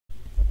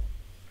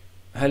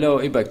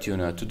Hello e-bike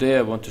tuner. Today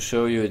I want to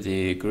show you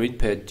the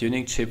GreenPed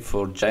tuning chip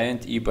for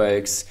giant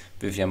e-bikes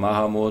with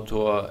Yamaha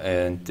motor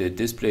and the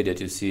display that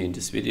you see in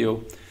this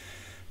video.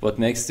 What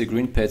makes the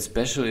GreenPed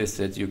special is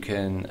that you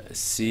can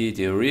see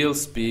the real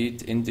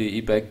speed in the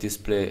e-bike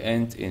display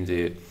and in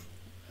the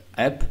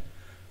app,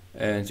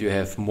 and you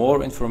have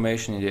more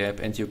information in the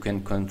app, and you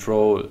can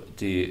control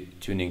the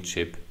tuning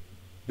chip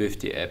with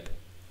the app.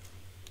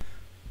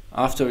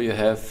 After you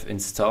have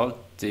installed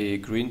the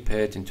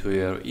GreenPed into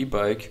your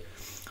e-bike,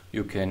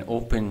 you can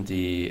open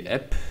the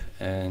app,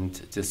 and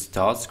the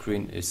start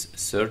screen is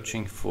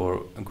searching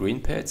for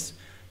GreenPeds.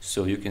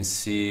 So you can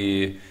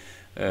see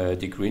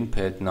the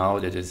GreenPed now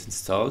that is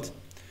installed.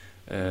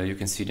 You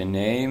can see the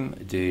name,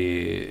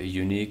 the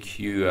unique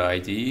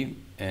UID,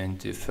 and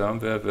the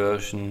firmware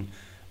version,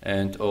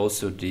 and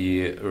also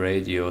the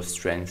radio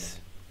strength.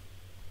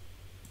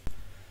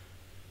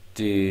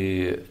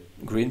 The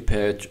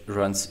GreenPed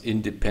runs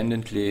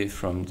independently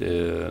from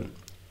the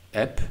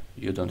app.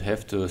 You don't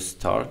have to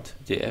start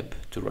the app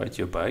to ride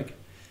your bike.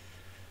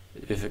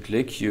 With a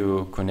click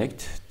you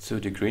connect to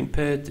the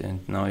GreenPed,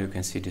 and now you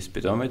can see the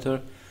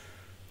speedometer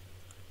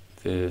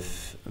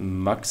with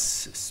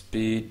max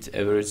speed,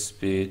 average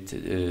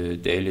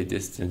speed, daily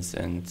distance,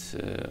 and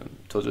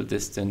total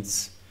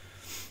distance.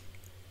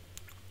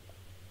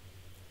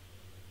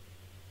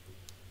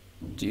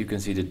 You can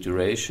see the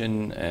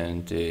duration,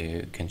 and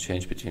you can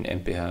change between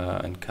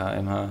mph and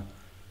kmh.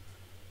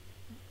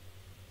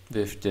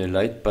 With the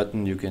light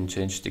button you can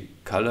change the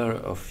color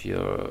of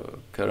your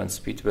current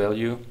speed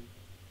value,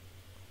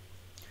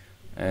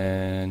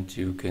 and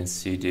you can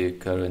see the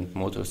current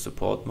motor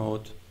support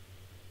mode.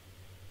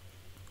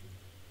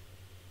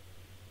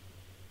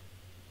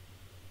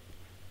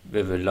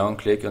 With a long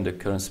click on the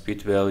current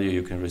speed value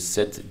you can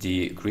reset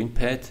the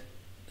GreenPed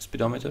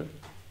speedometer,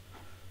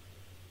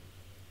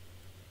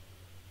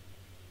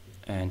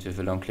 and with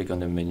a long click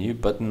on the menu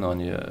button on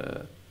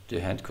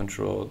the hand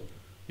control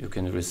you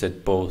can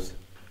reset both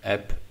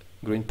app,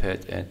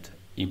 GreenPed, and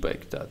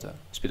e-bike data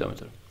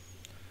speedometer.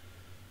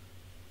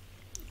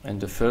 And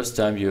the first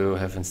time you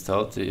have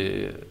installed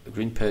the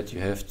GreenPed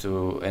you have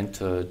to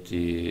enter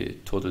the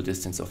total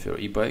distance of your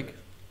e-bike.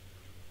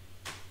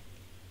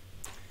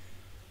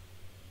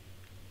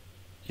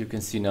 You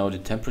can see now the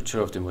temperature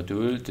of the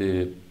module,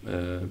 the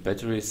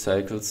battery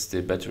cycles,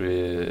 the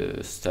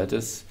battery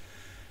status,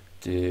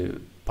 the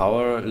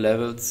power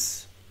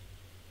levels,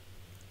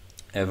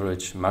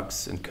 average,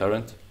 max, and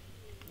current.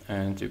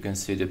 And you can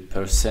see the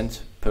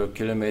percent per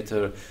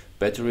kilometer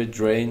battery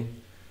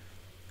drain,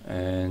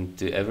 and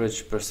the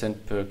average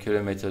percent per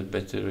kilometer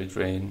battery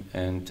drain,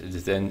 and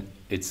then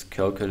it's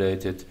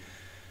calculated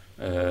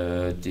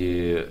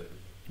the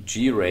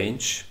G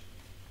range.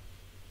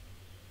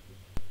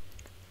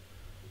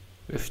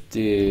 With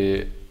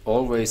the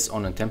always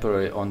on and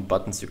temporary on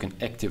buttons you can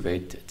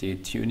activate the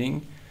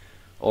tuning.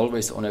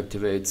 Always on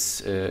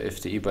activates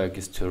if the e-bike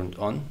is turned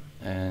on,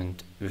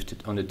 and with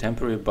on the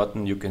temporary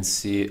button you can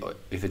see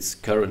if it's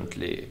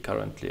currently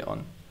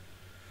on.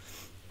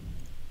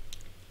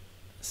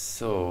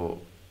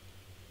 So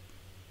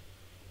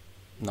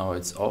now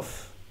it's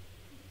off,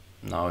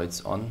 now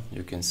it's on.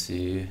 You can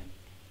see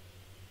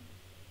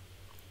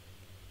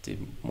the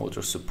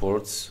motor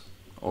supports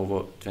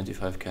over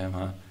 25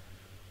 km/h.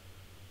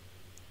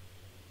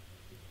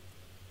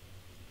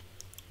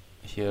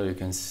 Here you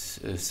can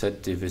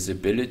set the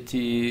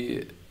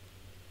visibility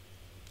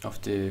of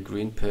the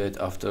GreenPed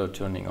after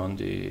turning on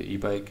the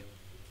e-bike,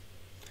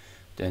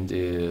 then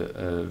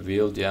the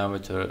wheel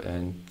diameter,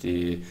 and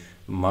the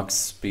max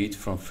speed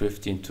from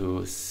 15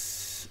 to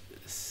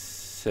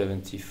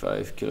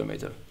 75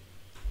 km.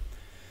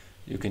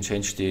 You can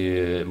change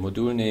the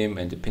module name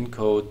and the pin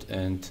code,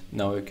 and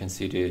now you can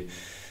see the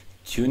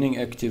tuning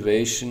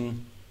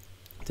activation.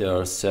 There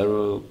are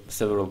several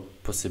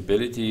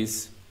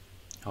possibilities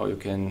how you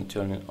can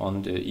turn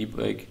on the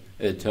e-bike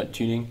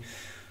tuning.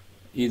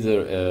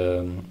 Either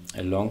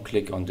a long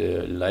click on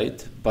the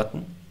light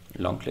button,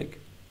 long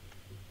click,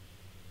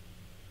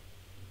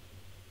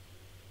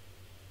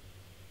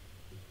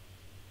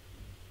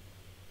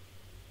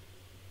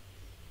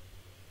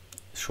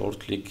 short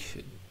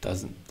click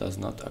does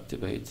not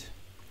activate,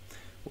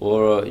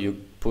 or you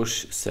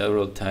push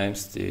several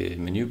times the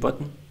menu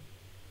button,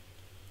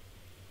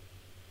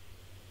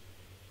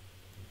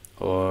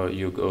 or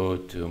you go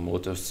to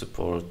motor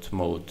support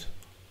mode,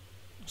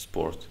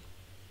 sport,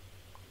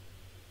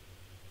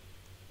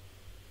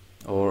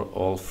 or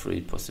all three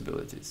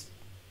possibilities.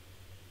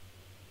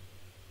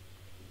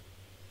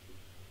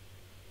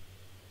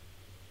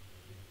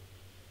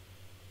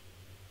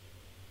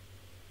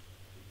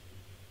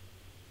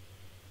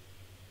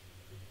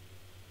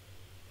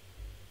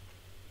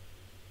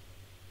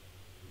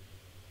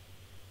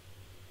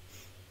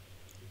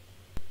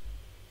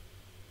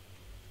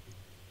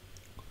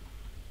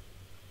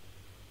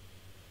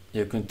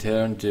 You can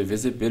turn the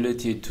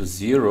visibility to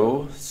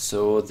 0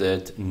 so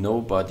that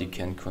nobody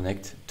can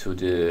connect to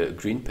the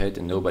GreenPed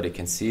and nobody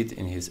can see it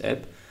in his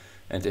app.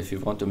 And if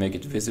you want to make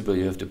it visible,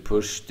 you have to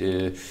push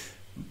the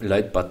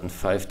light button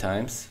 5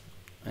 times,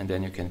 and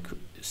then you can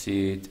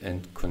see it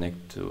and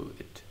connect to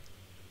it.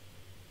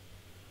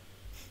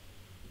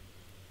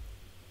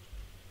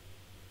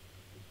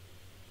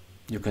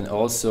 You can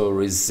also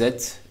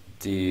reset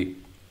the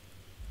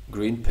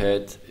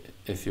GreenPed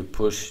if you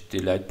push the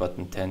light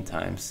button 10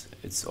 times.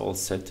 It's all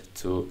set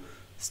to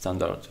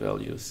standard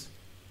values.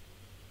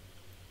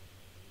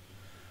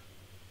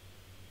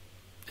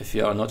 If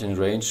you are not in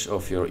range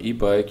of your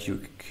e-bike,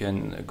 you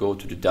can go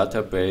to the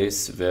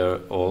database where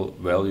all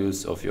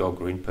values of your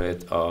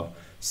GreenPed are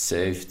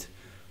saved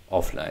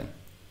offline.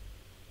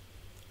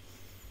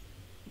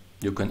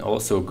 You can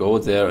also go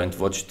there and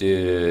watch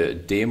the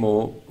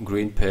demo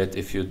GreenPed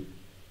if you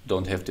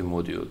don't have the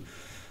module.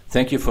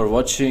 Thank you for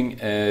watching,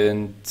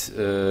 and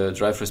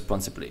drive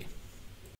responsibly.